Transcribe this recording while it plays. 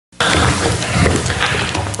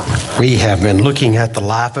We have been looking at the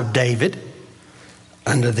life of David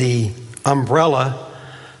under the umbrella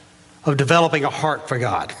of developing a heart for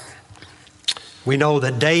God. We know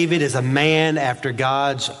that David is a man after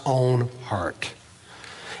God's own heart.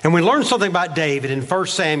 And we learned something about David in 1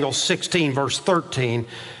 Samuel 16, verse 13,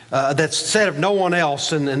 that's said of no one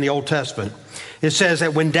else in the Old Testament. It says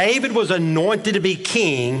that when David was anointed to be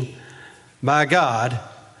king by God,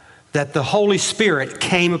 that the Holy Spirit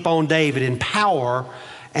came upon David in power,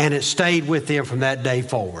 and it stayed with him from that day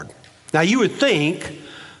forward. Now, you would think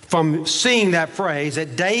from seeing that phrase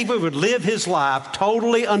that David would live his life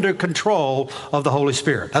totally under control of the Holy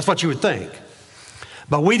Spirit. That's what you would think.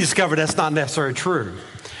 But we discovered that's not necessarily true.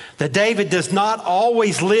 That David does not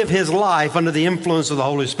always live his life under the influence of the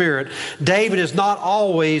Holy Spirit. David is not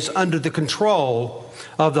always under the control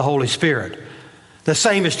of the Holy Spirit. The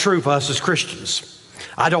same is true for us as Christians.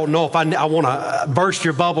 I don't know if I want to burst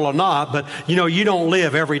your bubble or not, but you don't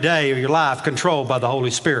live every day of your life controlled by the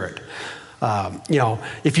Holy Spirit.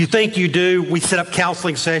 If you think you do, we set up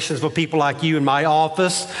counseling sessions for people like you in my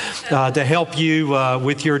office to help you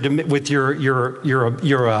with your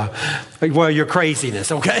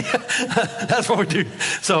craziness. Okay, that's what we do.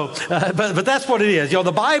 So, but that's what it is.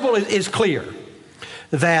 The Bible is clear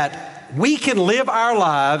that we can live our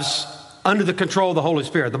lives under the control of the Holy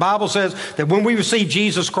Spirit. The Bible says that when we receive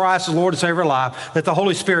Jesus Christ as Lord and Savior of our life, that the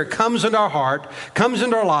Holy Spirit comes into our heart, comes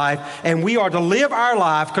into our life, and we are to live our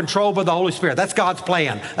life controlled by the Holy Spirit. That's God's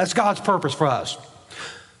plan. That's God's purpose for us.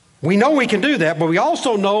 We know we can do that, but we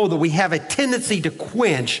also know that we have a tendency to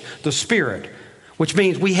quench the Spirit, which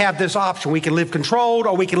means we have this option. We can live controlled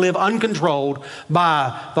or we can live uncontrolled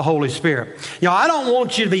by the Holy Spirit. I don't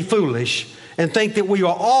want you to be foolish and think that we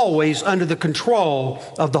are always under the control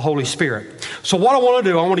of the Holy Spirit. So what I want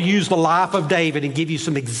to do, I want to use the life of David and give you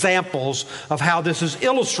some examples of how this is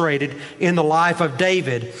illustrated in the life of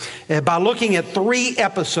David by looking at 3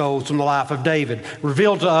 episodes from the life of David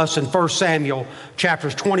revealed to us in 1 Samuel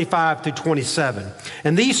chapters 25 through 27.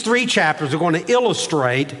 And these 3 chapters are going to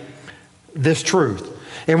illustrate this truth.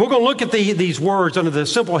 And we're going to look at these words under the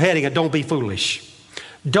simple heading of don't be foolish.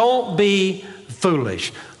 Don't be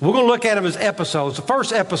foolish. We're going to look at them as episodes. The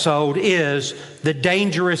first episode is the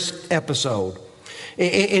dangerous episode.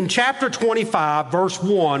 In chapter 25, verse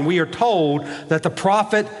 1, we are told that the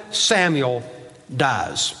prophet Samuel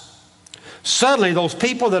dies. Suddenly, those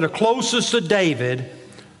people that are closest to David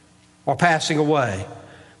are passing away.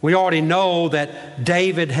 We already know that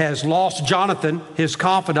David has lost Jonathan, his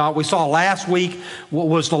confidant. We saw last week what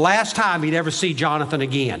was the last time he'd ever see Jonathan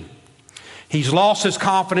again. He's lost his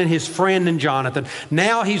confidant, his friend in Jonathan.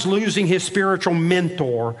 Now he's losing his spiritual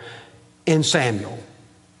mentor in Samuel.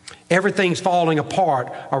 Everything's falling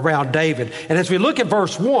apart around David. And as we look at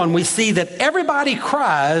verse 1, we see that everybody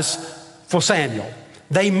cries for Samuel.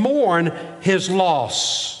 They mourn his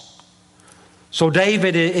loss. So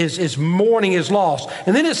David is mourning his loss.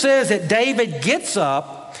 And then it says that David gets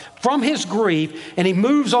up from his grief and he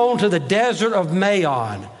moves on to the desert of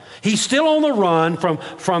Maon. He's still on the run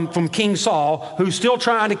from King Saul, who's still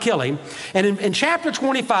trying to kill him. And in chapter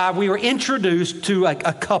 25, we were introduced to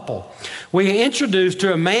a couple. We were introduced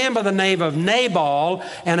to a man by the name of Nabal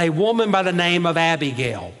and a woman by the name of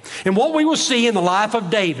Abigail. And what we will see in the life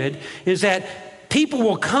of David is that people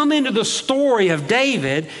will come into the story of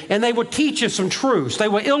David and they will teach us some truths. They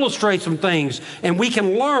will illustrate some things, and we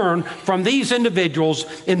can learn from these individuals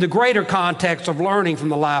in the greater context of learning from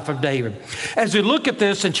the life of David. As we look at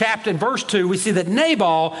this in verse 2, we see that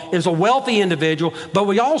Nabal is a wealthy individual, but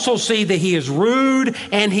we also see that he is rude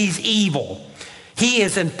and he's evil. He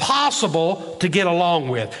is impossible to get along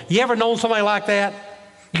with. You ever known somebody like that?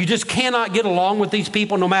 You just cannot get along with these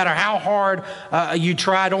people no matter how hard you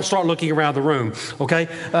try. Don't start looking around the room, okay?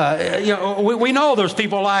 We know there's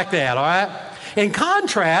people like that, all right? In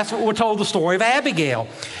contrast, we're told the story of Abigail.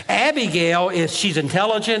 Abigail she's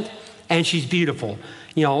intelligent and she's beautiful.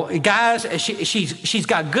 Guys, she's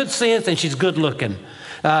got good sense and she's good looking.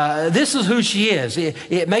 This is who she is.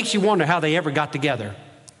 It makes you wonder how they ever got together.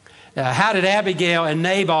 How did Abigail and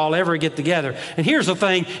Nabal ever get together? And here's the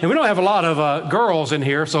thing, and we don't have a lot of girls in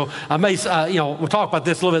here, so I may, we'll talk about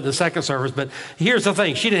this a little bit in the second service, but here's the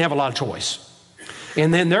thing, she didn't have a lot of choice.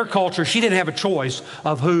 And then their culture, she didn't have a choice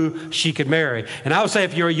of who she could marry. And I would say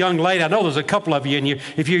if you're a young lady, I know there's a couple of you in you,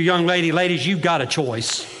 if you're a young lady, ladies, you've got a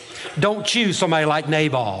choice. Don't choose somebody like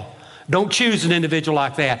Nabal. Don't choose an individual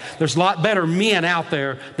like that. There's a lot better men out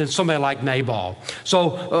there than somebody like Nabal.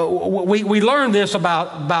 So we learn this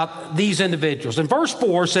about these individuals. And verse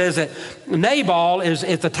 4 says that Nabal is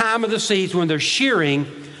at the time of the season when they're shearing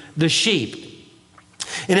the sheep.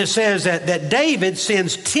 And it says that David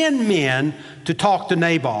sends 10 men to talk to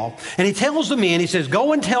Nabal. And he tells the men, he says,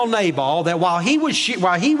 go and tell Nabal that while he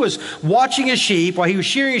was watching his sheep, while he was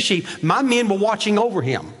shearing his sheep, my men were watching over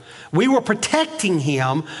him. We were protecting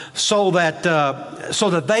him so that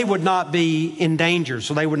they would not be in danger,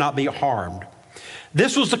 so they would not be harmed.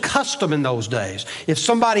 This was the custom in those days. If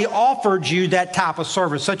somebody offered you that type of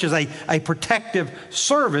service, such as a protective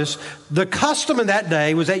service, the custom in that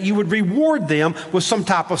day was that you would reward them with some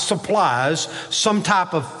type of supplies, some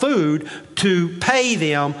type of food to pay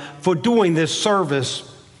them for doing this service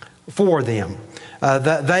for them.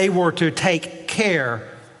 That they were to take care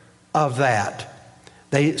of that.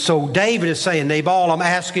 So David is saying, Nabal, I'm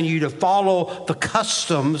asking you to follow the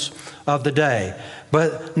customs of the day.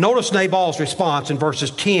 But notice Nabal's response in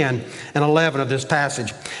verses 10 and 11 of this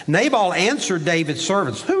passage. Nabal answered David's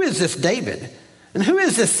servants, who is this David? And who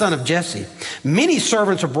is this son of Jesse? Many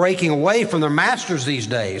servants are breaking away from their masters these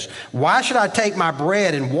days. Why should I take my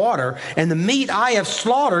bread and water and the meat I have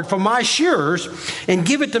slaughtered from my shearers and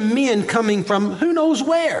give it to men coming from who knows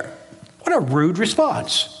where? What a rude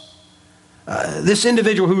response. This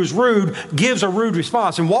individual who is rude gives a rude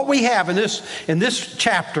response. And what we have in this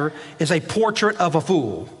chapter is a portrait of a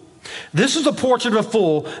fool. This is a portrait of a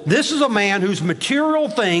fool. This is a man whose material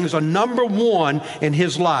things are number one in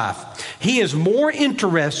his life. He is more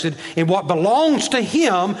interested in what belongs to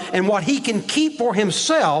him and what he can keep for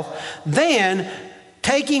himself than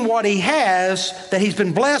taking what he has that he's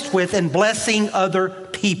been blessed with and blessing other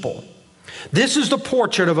people. This is the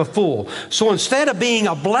portrait of a fool. So instead of being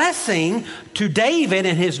a blessing to David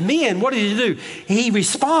and his men, what did he do? He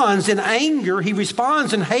responds in anger. He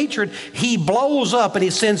responds in hatred. He blows up and he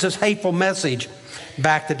sends this hateful message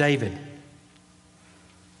back to David.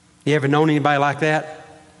 You ever known anybody like that?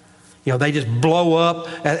 You know, they just blow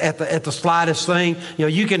up at the slightest thing. You know,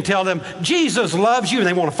 you can tell them, Jesus loves you, and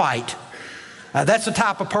they want to fight. That's the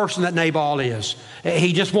type of person that Nabal is.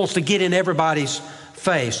 He just wants to get in everybody's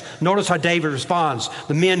face. Notice how David responds.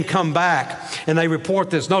 The men come back and they report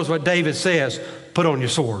this. Notice what David says, put on your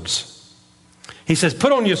swords. He says,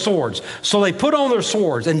 put on your swords. So they put on their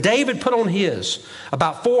swords and David put on his.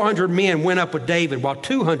 About 400 men went up with David while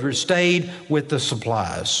 200 stayed with the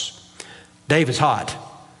supplies. David's hot.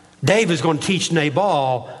 David's going to teach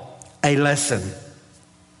Nabal a lesson.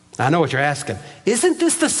 I know what you're asking. Isn't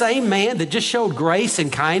this the same man that just showed grace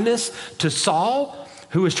and kindness to Saul,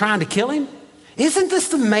 who was trying to kill him? Isn't this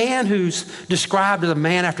the man who's described as a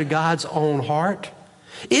man after God's own heart?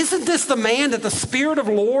 Isn't this the man that the Spirit of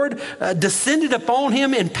the Lord descended upon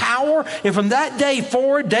him in power? And from that day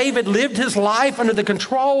forward, David lived his life under the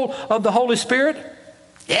control of the Holy Spirit?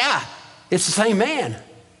 Yeah, it's the same man.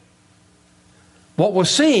 What we're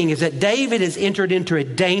seeing is that David has entered into a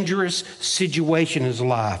dangerous situation in his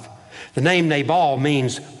life. The name Nabal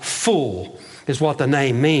means fool, is what the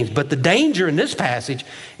name means. But the danger in this passage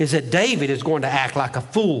is that David is going to act like a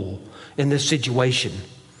fool in this situation.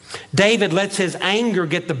 David lets his anger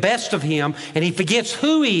get the best of him, and he forgets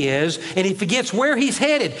who he is, and he forgets where he's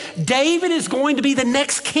headed. David is going to be the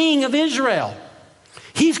next king of Israel.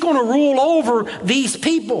 He's going to rule over these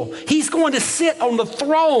people. He's going to sit on the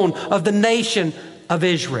throne of the nation of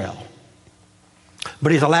Israel.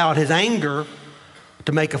 But he's allowed his anger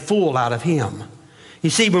to make a fool out of him. You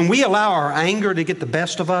see, when we allow our anger to get the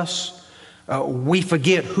best of us, we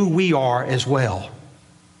forget who we are as well.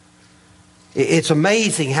 It's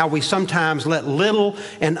amazing how we sometimes let little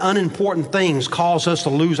and unimportant things cause us to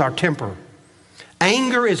lose our temper.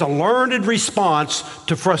 Anger is a learned response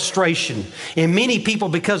to frustration. And many people,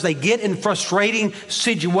 because they get in frustrating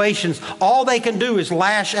situations, all they can do is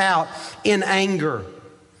lash out in anger.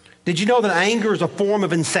 Did you know that anger is a form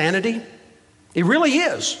of insanity? It really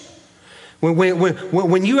is.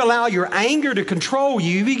 When you allow your anger to control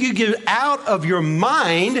you, you get out of your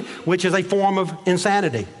mind, which is a form of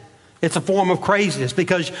insanity. It's a form of craziness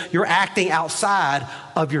because you're acting outside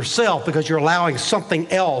of yourself because you're allowing something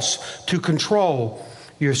else to control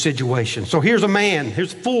your situation. So here's a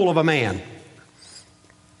fool of a man.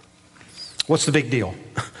 What's the big deal?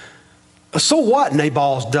 So what?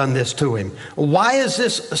 Nabal's done this to him. Why is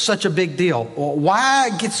this such a big deal? Why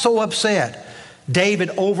get so upset? David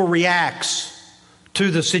overreacts to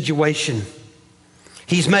the situation.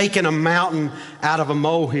 He's making a mountain out of a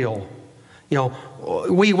molehill. You know,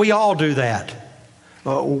 we all do that.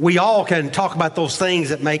 We all can talk about those things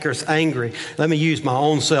that make us angry. Let me use my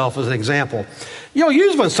own self as an example. You know,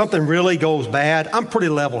 usually when something really goes bad, I'm pretty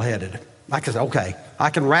level-headed. Like I said, okay, I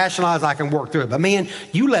can rationalize, I can work through it. But man,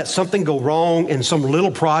 you let something go wrong in some little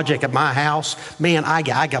project at my house, man,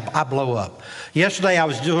 I blow up. Yesterday I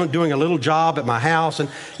was doing a little job at my house, and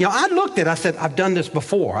I looked at it, I said, I've done this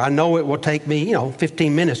before. I know it will take me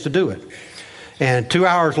 15 minutes to do it. And 2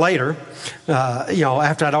 hours later,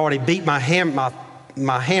 after I'd already beat my hammer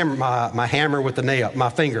with the nail, my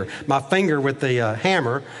finger with the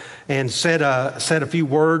hammer, and said a few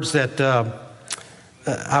words that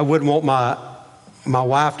I wouldn't want my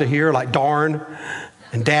wife to hear, like darn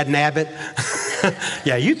and dad nabbit.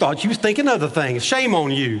 Yeah, you thought you was thinking other things. Shame on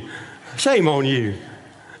you. Shame on you.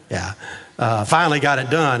 Yeah. Finally got it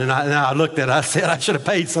done, and I looked at it, I said I should have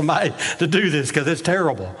paid somebody to do this because it's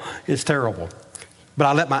terrible. It's terrible. But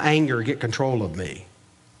I let my anger get control of me.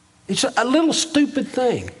 It's a little stupid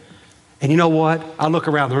thing. And you know what? I look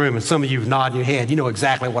around the room, and some of you nod your head. You know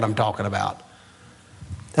exactly what I'm talking about.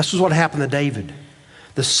 This is what happened to David.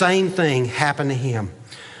 The same thing happened to him.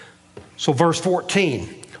 So verse 14,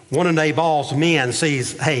 one of Nabal's men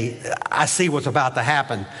sees, hey, I see what's about to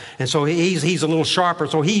happen. And so he's a little sharper.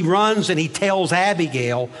 So he runs and he tells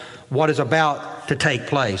Abigail what is about to take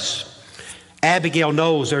place. Abigail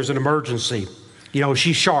knows there's an emergency.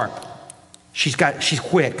 She's sharp. She's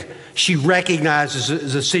quick. She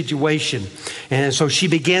recognizes the situation. And so she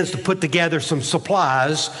begins to put together some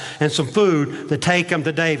supplies and some food to take them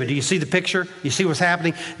to David. Do you see the picture? You see what's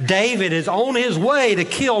happening? David is on his way to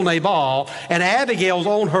kill Nabal, and Abigail's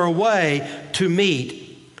on her way to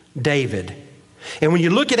meet David. And when you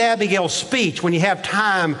look at Abigail's speech, when you have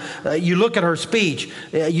time, you look at her speech,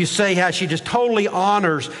 you say how she just totally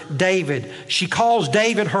honors David. She calls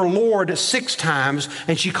David her Lord 6 times,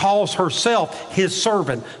 and she calls herself his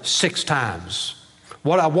servant 6 times.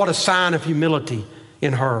 What a sign of humility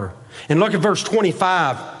in her. And look at verse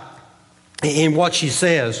 25 in what she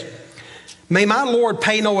says. May my Lord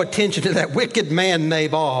pay no attention to that wicked man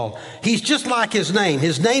Nabal. He's just like his name.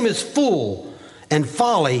 His name is Fool, and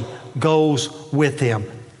folly goes with him.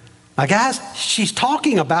 Now guys, she's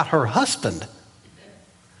talking about her husband.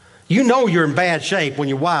 You know you're in bad shape when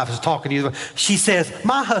your wife is talking to you. She says,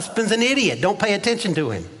 my husband's an idiot. Don't pay attention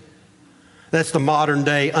to him. That's the modern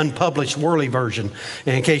day unpublished Worley version,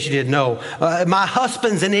 in case you didn't know. My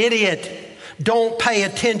husband's an idiot. Don't pay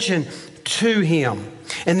attention to him.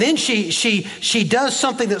 And then she does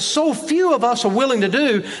something that so few of us are willing to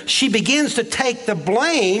do. She begins to take the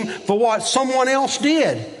blame for what someone else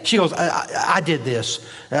did. She goes, I did this.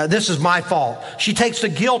 This is my fault. She takes the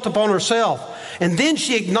guilt upon herself. And then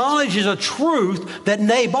she acknowledges a truth that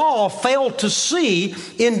Nabal failed to see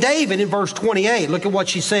in David in verse 28. Look at what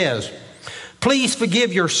she says. Please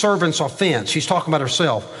forgive your servant's offense. She's talking about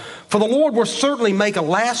herself. For the Lord will certainly make a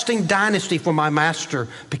lasting dynasty for my master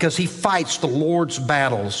because he fights the Lord's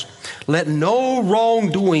battles. Let no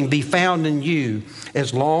wrongdoing be found in you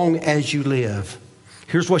as long as you live.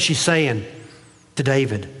 Here's what she's saying to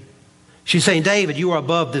David. She's saying, David, you are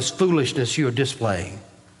above this foolishness you are displaying.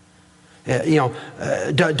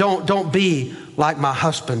 Don't be like my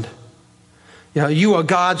husband. You are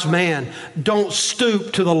God's man. Don't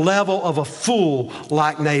stoop to the level of a fool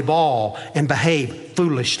like Nabal and behave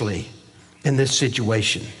foolishly in this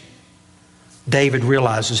situation. David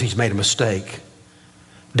realizes he's made a mistake.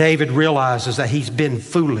 David realizes that he's been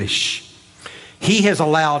foolish. He has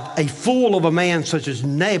allowed a fool of a man such as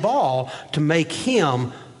Nabal to make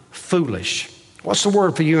him foolish. What's the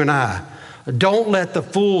word for you and I? Don't let the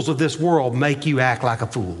fools of this world make you act like a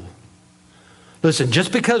fool. Listen,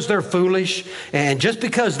 just because they're foolish and just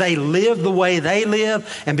because they live the way they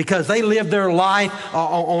live and because they live their life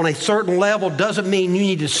on a certain level doesn't mean you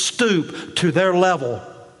need to stoop to their level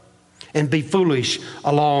and be foolish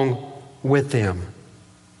along with them.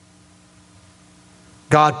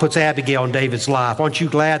 God puts Abigail in David's life. Aren't you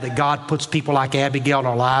glad that God puts people like Abigail in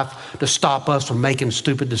our life to stop us from making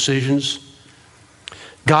stupid decisions?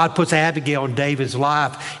 God puts Abigail in David's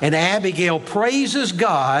life, and Abigail praises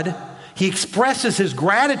God. He expresses his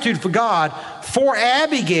gratitude for God for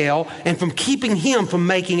Abigail and from keeping him from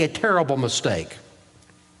making a terrible mistake.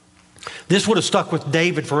 This would have stuck with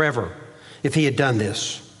David forever if he had done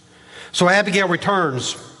this. So Abigail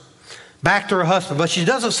returns back to her husband, but she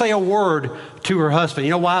doesn't say a word to her husband.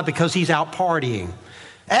 You know why? Because he's out partying.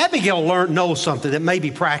 Abigail knows something that may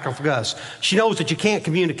be practical for us. She knows that you can't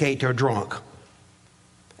communicate to a drunk.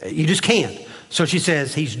 You just can't. So she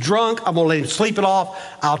says, he's drunk. I'm going to let him sleep it off.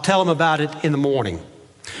 I'll tell him about it in the morning.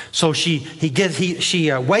 So she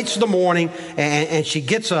waits till the morning and she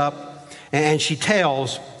gets up and she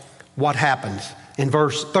tells what happens. In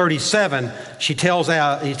verse 37, he tells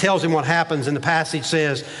him what happens, and the passage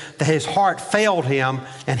says that his heart failed him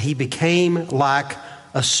and he became like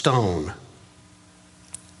a stone.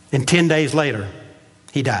 And 10 days later,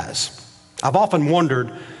 he dies. I've often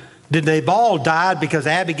wondered, did Nabal die because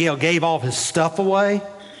Abigail gave all his stuff away?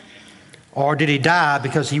 Or did he die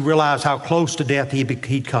because he realized how close to death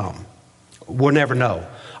he'd come? We'll never know.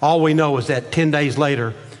 All we know is that 10 days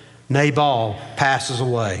later, Nabal passes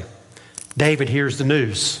away. David hears the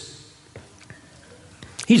news.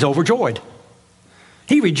 He's overjoyed.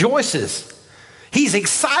 He rejoices. He's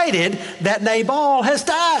excited that Nabal has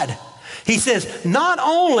died. He says, not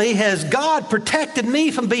only has God protected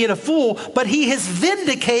me from being a fool, but he has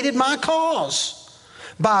vindicated my cause.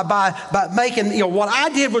 By making, what I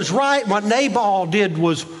did was right, what Nabal did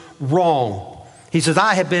was wrong. He says,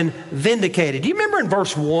 I have been vindicated. Do you remember in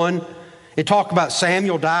verse 1, it talked about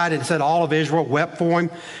Samuel died and it said all of Israel wept for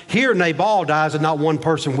him? Here Nabal dies and not one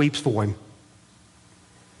person weeps for him.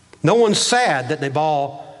 No one's sad that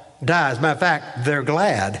Nabal dies. Matter of fact, they're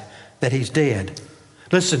glad that he's dead.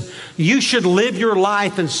 Listen, you should live your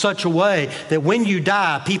life in such a way that when you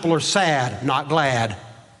die, people are sad, not glad.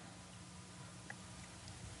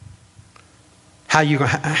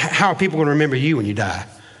 How are people going to remember you when you die?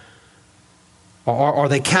 Are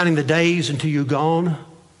they counting the days until you're gone?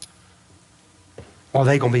 Or are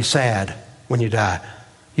they going to be sad when you die?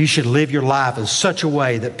 You should live your life in such a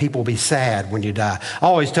way that people will be sad when you die. I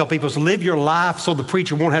always tell people to live your life so the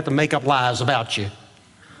preacher won't have to make up lies about you.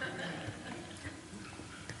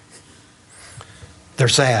 They're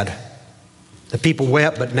sad. The people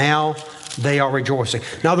wept, but now they are rejoicing.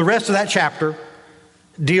 Now the rest of that chapter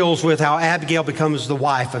deals with how Abigail becomes the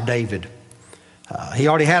wife of David. He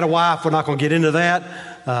already had a wife. We're not going to get into that.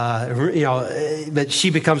 But she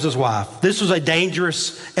becomes his wife. This was a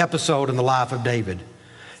dangerous episode in the life of David.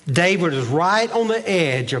 David was right on the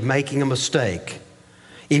edge of making a mistake.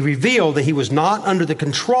 He revealed that he was not under the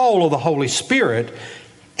control of the Holy Spirit,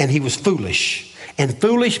 and he was foolish. And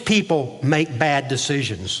foolish people make bad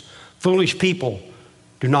decisions. Foolish people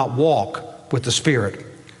do not walk with the Spirit.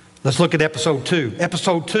 Let's look at episode 2.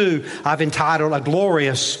 Episode 2, I've entitled A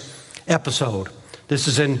Glorious Episode. This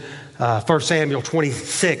is in 1 Samuel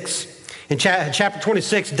 26. In chapter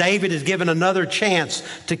 26, David is given another chance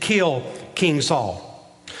to kill King Saul.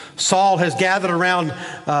 Saul has gathered around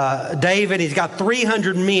David. He's got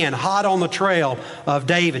 300 men hot on the trail of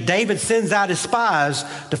David. David sends out his spies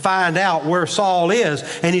to find out where Saul is,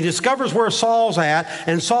 and he discovers where Saul's at,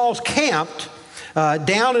 and Saul's camped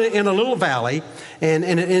down in a little valley. And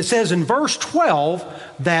it says in verse 12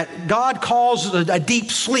 that God caused a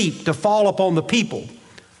deep sleep to fall upon the people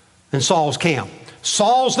in Saul's camp.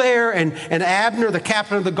 Saul's there, and Abner, the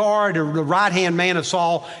captain of the guard, the right-hand man of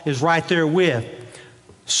Saul, is right there with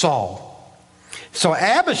Saul. So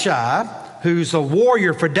Abishai, who's a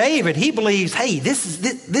warrior for David, he believes, hey,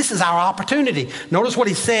 this is our opportunity. Notice what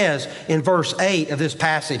he says in verse 8 of this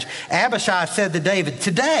passage. Abishai said to David,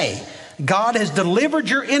 today God has delivered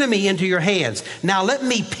your enemy into your hands. Now let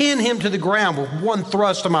me pin him to the ground with one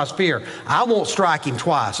thrust of my spear. I won't strike him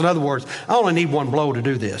twice. In other words, I only need one blow to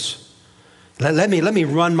do this. Let me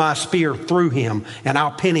run my spear through him, and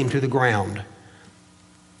I'll pin him to the ground.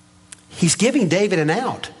 He's giving David an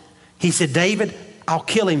out. He said, David, I'll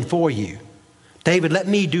kill him for you. David, let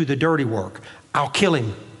me do the dirty work. I'll kill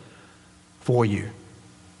him for you.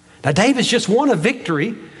 Now, David's just won a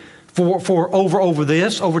victory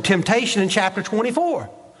over temptation in chapter 24.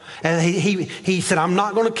 And he said, I'm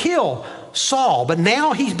not going to kill Saul, but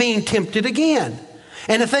now he's being tempted again.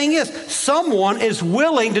 And the thing is, someone is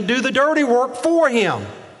willing to do the dirty work for him.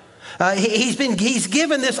 He's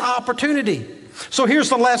given this opportunity. So here's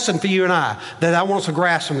the lesson for you and I that I want us to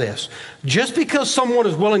grasp from this. Just because someone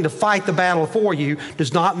is willing to fight the battle for you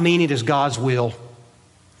does not mean it is God's will.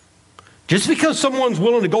 Just because someone's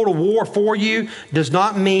willing to go to war for you does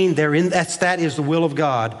not mean that is the will of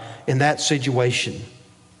God in that situation.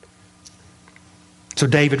 So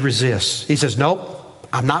David resists. He says, nope,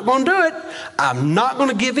 I'm not going to do it. I'm not going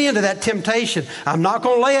to give in to that temptation. I'm not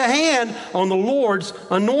going to lay a hand on the Lord's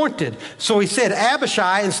anointed. So he said,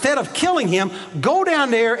 Abishai, instead of killing him, go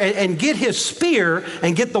down there and get his spear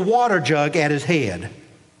and get the water jug at his head.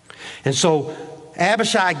 And so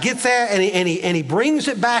Abishai gets that and he brings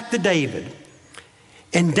it back to David.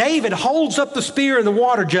 And David holds up the spear and the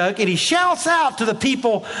water jug, and he shouts out to the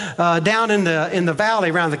people down in the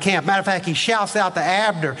valley around the camp. Matter of fact, he shouts out to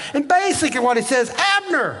Abner. And basically what he says,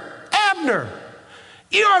 Abner,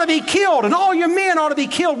 you ought to be killed, and all your men ought to be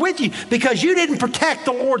killed with you because you didn't protect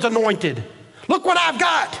the Lord's anointed. Look what I've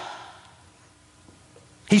got.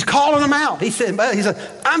 He's calling them out. He said,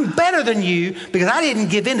 I'm better than you because I didn't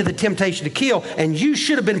give in to the temptation to kill, and you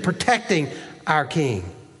should have been protecting our king.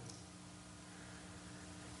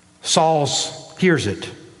 Saul hears it.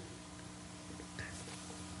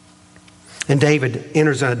 And David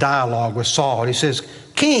enters in a dialogue with Saul, and he says,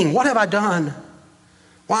 "King, what have I done?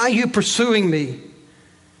 Why are you pursuing me?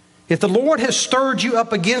 If the Lord has stirred you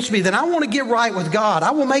up against me, then I want to get right with God.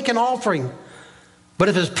 I will make an offering. But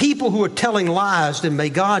if it's people who are telling lies, then may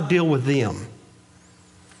God deal with them."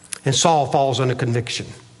 And Saul falls under conviction.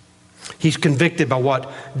 He's convicted by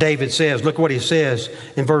what David says. Look what he says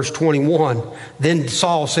in verse 21. Then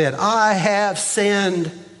Saul said, "I have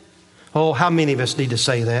sinned." Oh, how many of us need to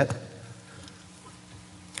say that?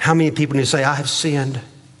 How many people need to say, "I have sinned"?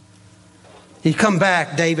 "You come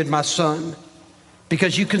back, David, my son,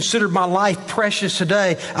 because you considered my life precious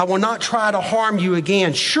today. I will not try to harm you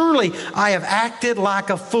again. Surely I have acted like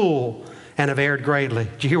a fool and have erred greatly."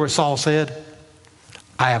 Did you hear what Saul said?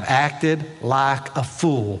 "I have acted like a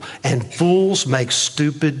fool, and fools make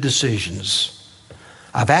stupid decisions.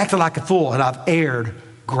 I've acted like a fool and I've erred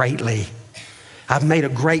greatly. I've made a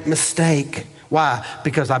great mistake." Why?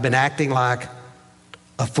 Because I've been acting like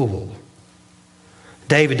a fool.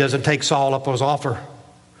 David doesn't take Saul up on his offer.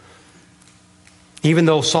 Even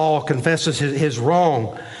though Saul confesses his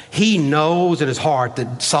wrong, he knows in his heart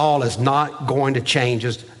that Saul is not going to change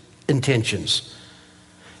his intentions.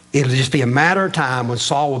 It'll just be a matter of time when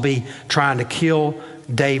Saul will be trying to kill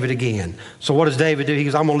David again. So what does David do? He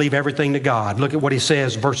goes, "I'm going to leave everything to God." Look at what he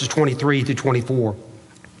says, verses 23 through 24.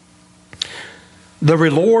 "The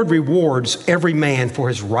Lord rewards every man for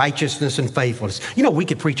his righteousness and faithfulness." You know, we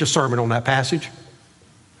could preach a sermon on that passage.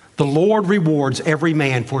 The Lord rewards every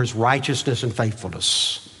man for his righteousness and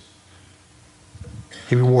faithfulness.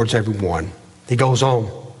 He rewards everyone. He goes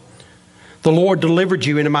on. "The Lord delivered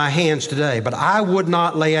you into my hands today, but I would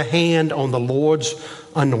not lay a hand on the Lord's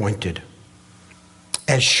anointed.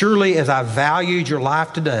 As surely as I valued your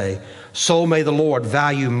life today, so may the Lord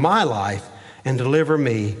value my life and deliver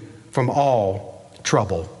me from all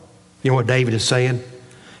trouble." You know what David is saying?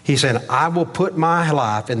 He said, "I will put my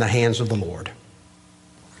life in the hands of the Lord.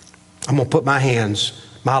 I'm going to put my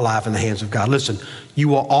life in the hands of God." Listen, you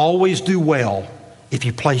will always do well if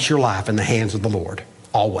you place your life in the hands of the Lord.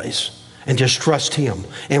 Always. And just trust him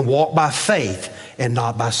and walk by faith and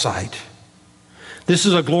not by sight. This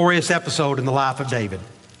is a glorious episode in the life of David.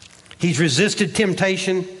 He's resisted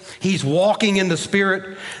temptation. He's walking in the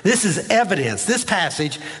Spirit. This is evidence. This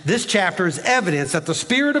passage, this chapter is evidence that the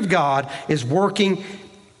Spirit of God is working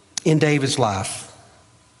in David's life.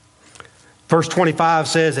 Verse 25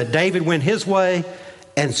 says that David went his way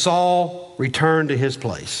and Saul returned to his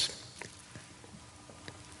place.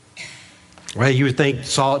 Well, you would think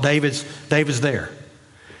David's there.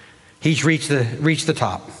 He's reached the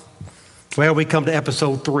top. Well, we come to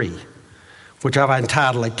episode 3, which I've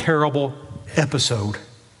entitled "A Terrible Episode."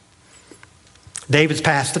 David's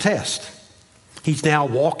passed the test. He's now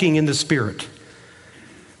walking in the Spirit.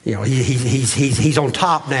 You know, he's on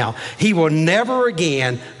top now. He will never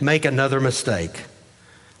again make another mistake.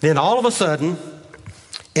 Then all of a sudden,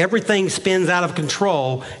 everything spins out of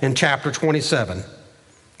control in chapter 27.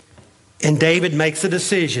 And David makes a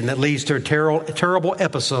decision that leads to a terrible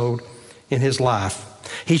episode in his life.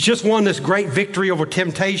 He's just won this great victory over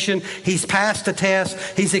temptation. He's passed the test.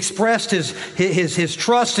 He's expressed his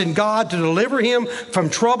trust in God to deliver him from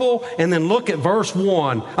trouble. And then look at verse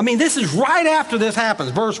 1. I mean, this is right after this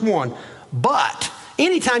happens. Verse 1. "But,"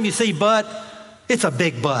 anytime you see "but," it's a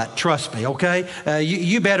big but, trust me, okay?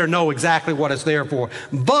 You better know exactly what it's there for.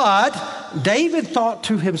 "But David thought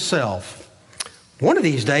to himself, one of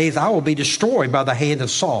these days I will be destroyed by the hand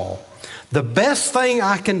of Saul. The best thing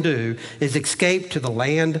I can do is escape to the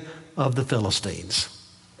land of the Philistines."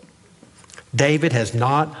 David has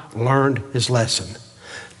not learned his lesson.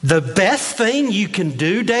 The best thing you can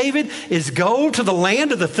do, David, is go to the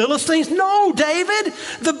land of the Philistines? No, David.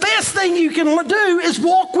 The best thing you can do is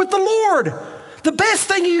walk with the Lord. The best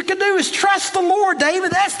thing you can do is trust the Lord,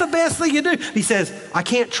 David. That's the best thing you do. He says, "I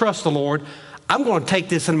can't trust the Lord. I'm going to take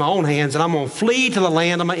this in my own hands and I'm going to flee to the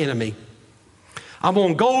land of my enemy. I'm going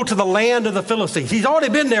to go to the land of the Philistines." He's already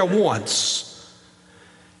been there once.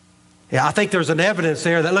 Yeah, I think there's an evidence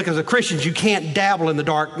there that, look, as a Christian, you can't dabble in the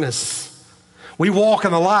darkness. We walk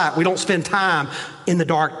in the light. We don't spend time in the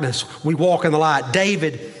darkness. We walk in the light.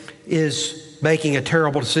 David is making a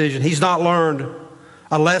terrible decision. He's not learned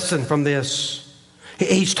a lesson from this.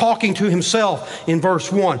 He's talking to himself in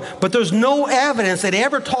verse 1. But there's no evidence that he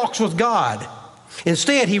ever talks with God.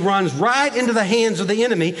 Instead, he runs right into the hands of the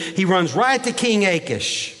enemy. He runs right to King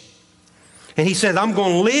Achish. And he says, "I'm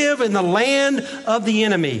going to live in the land of the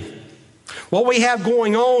enemy." What we have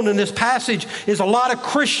going on in this passage is a lot of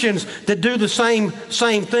Christians that do the same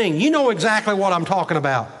thing. You know exactly what I'm talking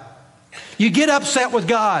about. You get upset with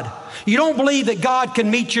God. You don't believe that God can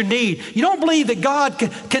meet your need. You don't believe that God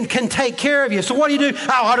can take care of you. So what do? Oh,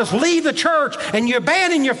 I'll just leave the church, and you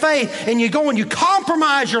abandon your faith, and you go and you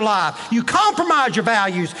compromise your life. You compromise your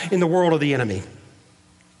values in the world of the enemy.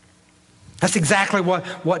 That's exactly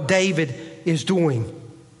what David is doing.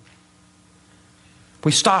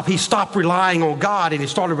 He stopped relying on God, and he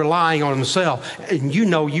started relying on himself. And you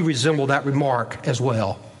know you resemble that remark as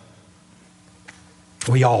well.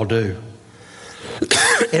 We all do.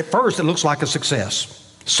 At first, it looks like a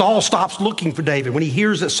success. Saul stops looking for David. When he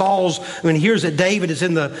hears that David is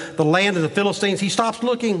in the land of the Philistines, he stops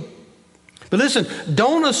looking. But listen,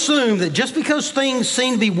 don't assume that just because things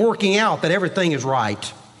seem to be working out, that everything is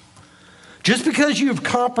right. Just because you've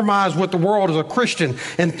compromised with the world as a Christian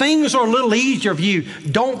and things are a little easier for you,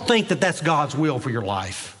 don't think that that's God's will for your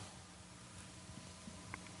life.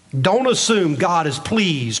 Don't assume God is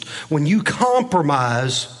pleased when you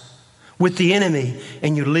compromise with the enemy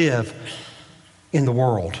and you live in the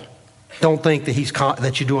world. Don't think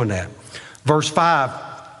that you're doing that. Verse 5,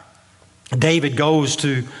 David goes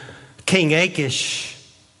to King Achish,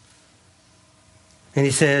 and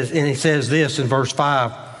he says this in verse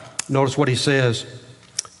 5. Notice what he says.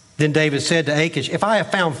 Then David said to Achish, if I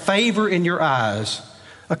have found favor in your eyes,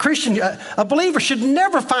 a believer should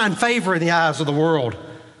never find favor in the eyes of the world.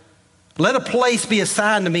 Let a place be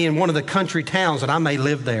assigned to me in one of the country towns that I may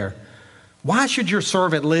live there. Why should your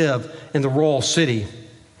servant live in the royal city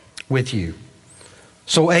with you?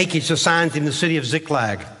 So Achish assigns him the city of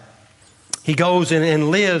Ziklag. He goes and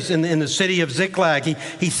lives in the city of Ziklag.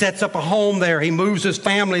 He sets up a home there. He moves his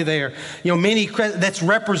family there. You know, that's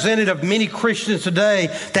representative of many Christians today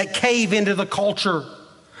that cave into the culture.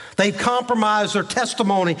 They've compromised their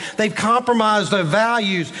testimony. They've compromised their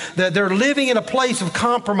values. They're living in a place of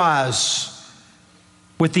compromise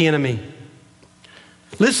with the enemy.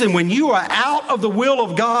 Listen, when you are out of the will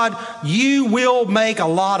of God, you will make a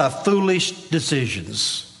lot of foolish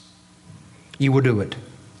decisions. You will do it.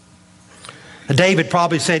 David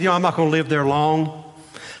probably said, I'm not going to live there long.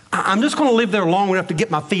 I'm just going to live there long enough to get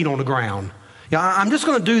my feet on the ground. I'm just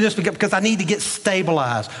going to do this because I need to get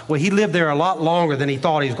stabilized. Well, he lived there a lot longer than he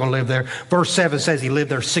thought he was going to live there. Verse 7 says he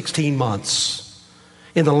lived there 16 months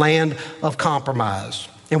in the land of compromise.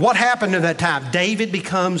 And what happened at that time? David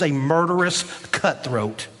becomes a murderous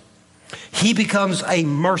cutthroat. He becomes a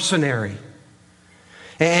mercenary.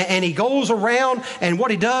 And he goes around, and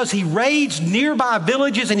what he does, he raids nearby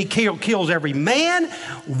villages, and he kills every man,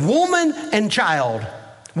 woman, and child.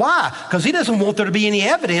 Why? Because he doesn't want there to be any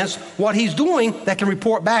evidence what he's doing that can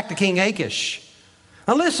report back to King Achish.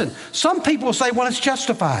 Now listen, some people say, well, it's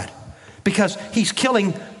justified because he's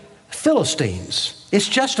killing Philistines. It's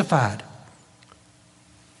justified.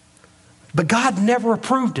 But God never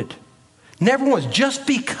approved it. Never once. Just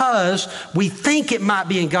because we think it might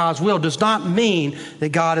be in God's will does not mean that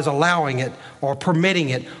God is allowing it or permitting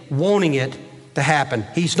it, wanting it to happen.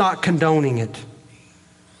 He's not condoning it.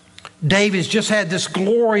 David's just had this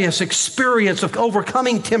glorious experience of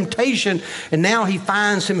overcoming temptation, and now he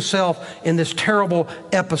finds himself in this terrible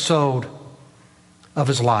episode of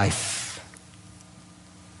his life.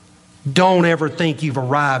 Don't ever think you've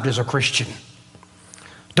arrived as a Christian.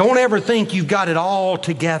 Don't ever think you've got it all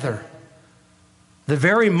together. The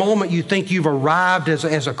very moment you think you've arrived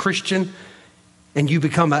as a Christian and you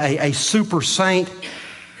become a super saint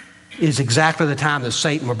is exactly the time that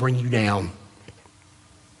Satan will bring you down.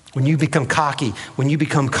 When you become cocky, when you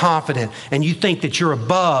become confident, and you think that you're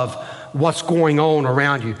above what's going on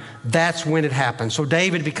around you, that's when it happens. So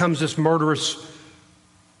David becomes this murderous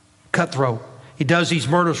cutthroat. He does these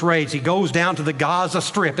murderous raids. He goes down to the Gaza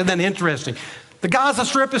Strip. Isn't that interesting? The Gaza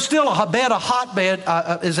Strip is still a hotbed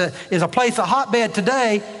is a place, a hotbed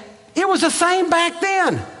today. It was the same back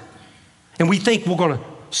then. And we think we're going to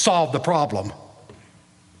solve the problem.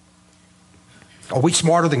 Are we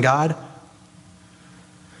smarter than God?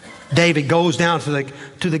 David goes down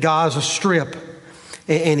to the Gaza Strip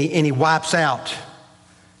and he wipes out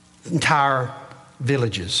entire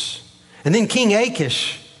villages. And then King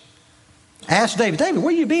Achish asks David,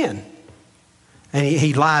 where you been? And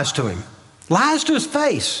he lies to him. Lies to his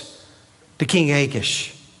face to King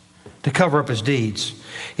Achish to cover up his deeds.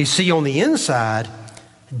 You see, on the inside,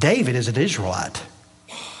 David is an Israelite.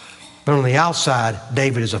 But on the outside,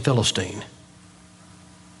 David is a Philistine.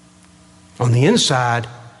 On the inside,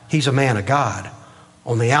 he's a man of God.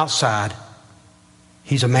 On the outside,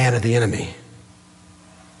 he's a man of the enemy.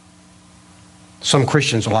 Some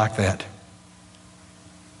Christians are like that.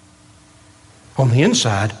 On the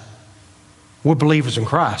inside, we're believers in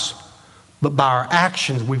Christ. But by our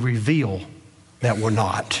actions, we reveal that we're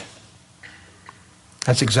not.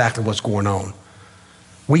 That's exactly what's going on.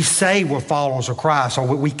 We say we're followers of Christ, or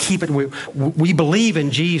we keep it, we believe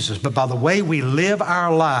in Jesus, but by the way we live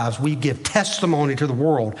our lives, we give testimony to the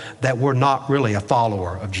world that we're not really a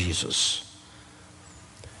follower of Jesus.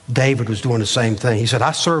 David was doing the same thing. He said,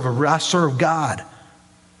 I serve God.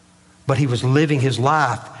 But he was living his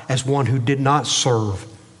life as one who did not serve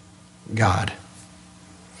God.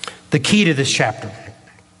 The key to this chapter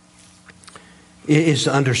is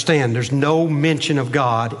to understand there's no mention of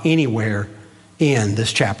God anywhere in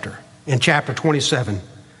this chapter. In chapter 27,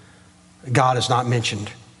 God is not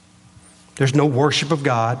mentioned. There's no worship of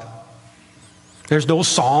God. There's no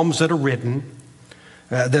psalms that are written.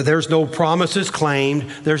 There's no promises claimed.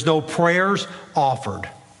 There's no prayers offered.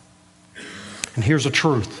 And here's the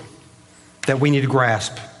truth that we need to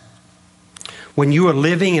grasp. When you are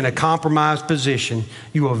living in a compromised position,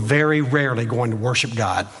 you are very rarely going to worship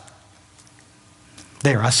God.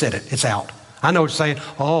 There, I said it. It's out. I know what you're saying.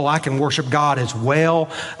 Oh, I can worship God as well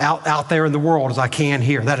out there in the world as I can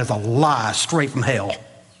here. That is a lie straight from hell.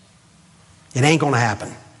 It ain't going to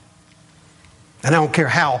happen. And I don't care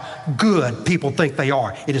how good people think they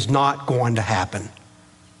are. It is not going to happen.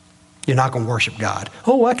 You're not going to worship God.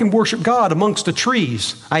 Oh, I can worship God amongst the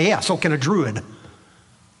trees. Yeah, so can a druid.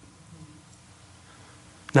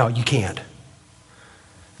 No, you can't.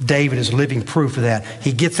 David is living proof of that.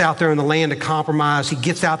 He gets out there in the land of compromise. He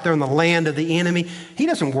gets out there in the land of the enemy. He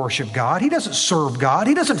doesn't worship God. He doesn't serve God.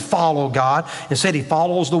 He doesn't follow God. Instead, he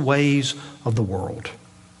follows the ways of the world.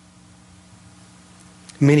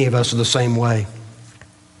 Many of us are the same way.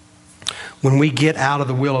 When we get out of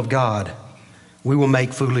the will of God, we will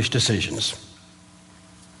make foolish decisions.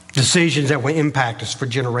 Decisions that will impact us for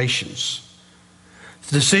generations.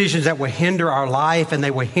 Decisions that will hinder our life and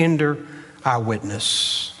they will hinder our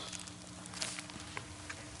witness.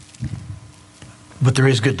 But there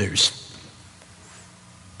is good news.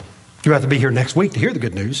 You have to be here next week to hear the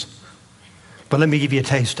good news. But let me give you a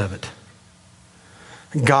taste of it.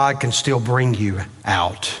 God can still bring you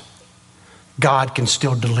out. God can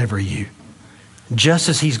still deliver you. Just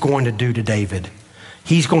as he's going to do to David.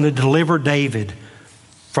 He's going to deliver David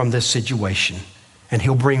from this situation. And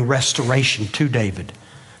he'll bring restoration to David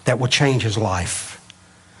that will change his life.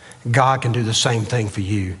 God can do the same thing for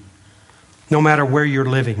you. No matter where you're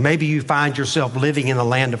living. Maybe you find yourself living in a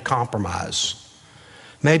land of compromise.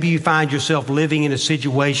 Maybe you find yourself living in a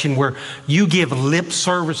situation where you give lip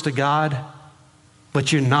service to God,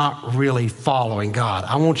 but you're not really following God.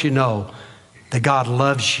 I want you to know that God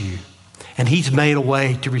loves you. And he's made a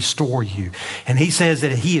way to restore you. And he says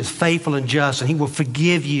that he is faithful and just, and he will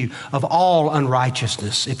forgive you of all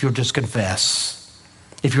unrighteousness if you'll just confess,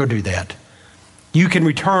 if you'll do that. You can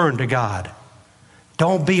return to God.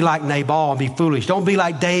 Don't be like Nabal and be foolish. Don't be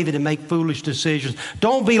like David and make foolish decisions.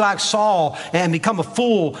 Don't be like Saul and become a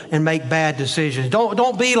fool and make bad decisions.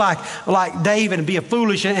 Don't be like David and be a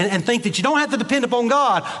foolish and think that you don't have to depend upon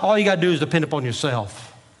God. All you got to do is depend upon yourself.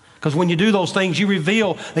 Because when you do those things, you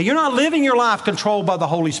reveal that you're not living your life controlled by the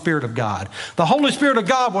Holy Spirit of God. The Holy Spirit of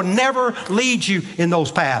God will never lead you in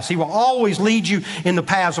those paths. He will always lead you in the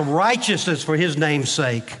paths of righteousness for his name's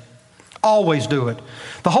sake. Always do it.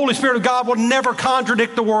 The Holy Spirit of God will never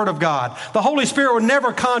contradict the Word of God. The Holy Spirit will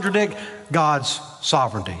never contradict God's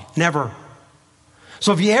sovereignty. Never.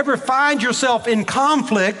 So if you ever find yourself in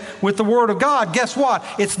conflict with the Word of God, guess what?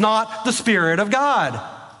 It's not the Spirit of God.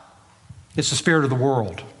 It's the spirit of the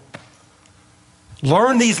world.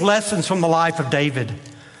 Learn these lessons from the life of David.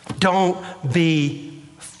 Don't be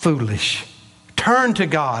foolish. Turn to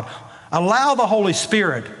God. Allow the Holy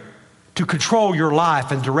Spirit to control your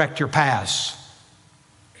life and direct your paths.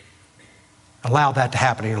 Allow that to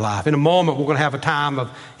happen in your life. In a moment, we're going to have a time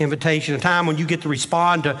of invitation, a time when you get to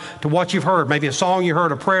respond to what you've heard. Maybe a song you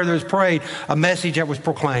heard, a prayer that was prayed, a message that was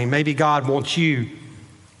proclaimed. Maybe God wants you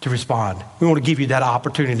to respond. We want to give you that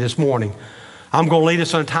opportunity this morning. I'm going to lead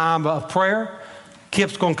us in a time of prayer.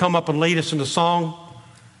 Kip's going to come up and lead us in the song.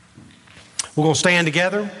 We're going to stand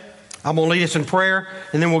together. I'm going to lead us in prayer,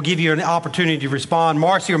 and then we'll give you an opportunity to respond.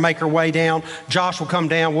 Marcy will make her way down. Josh will come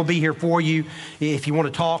down. We'll be here for you if you want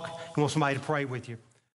to talk. You want somebody to pray with you.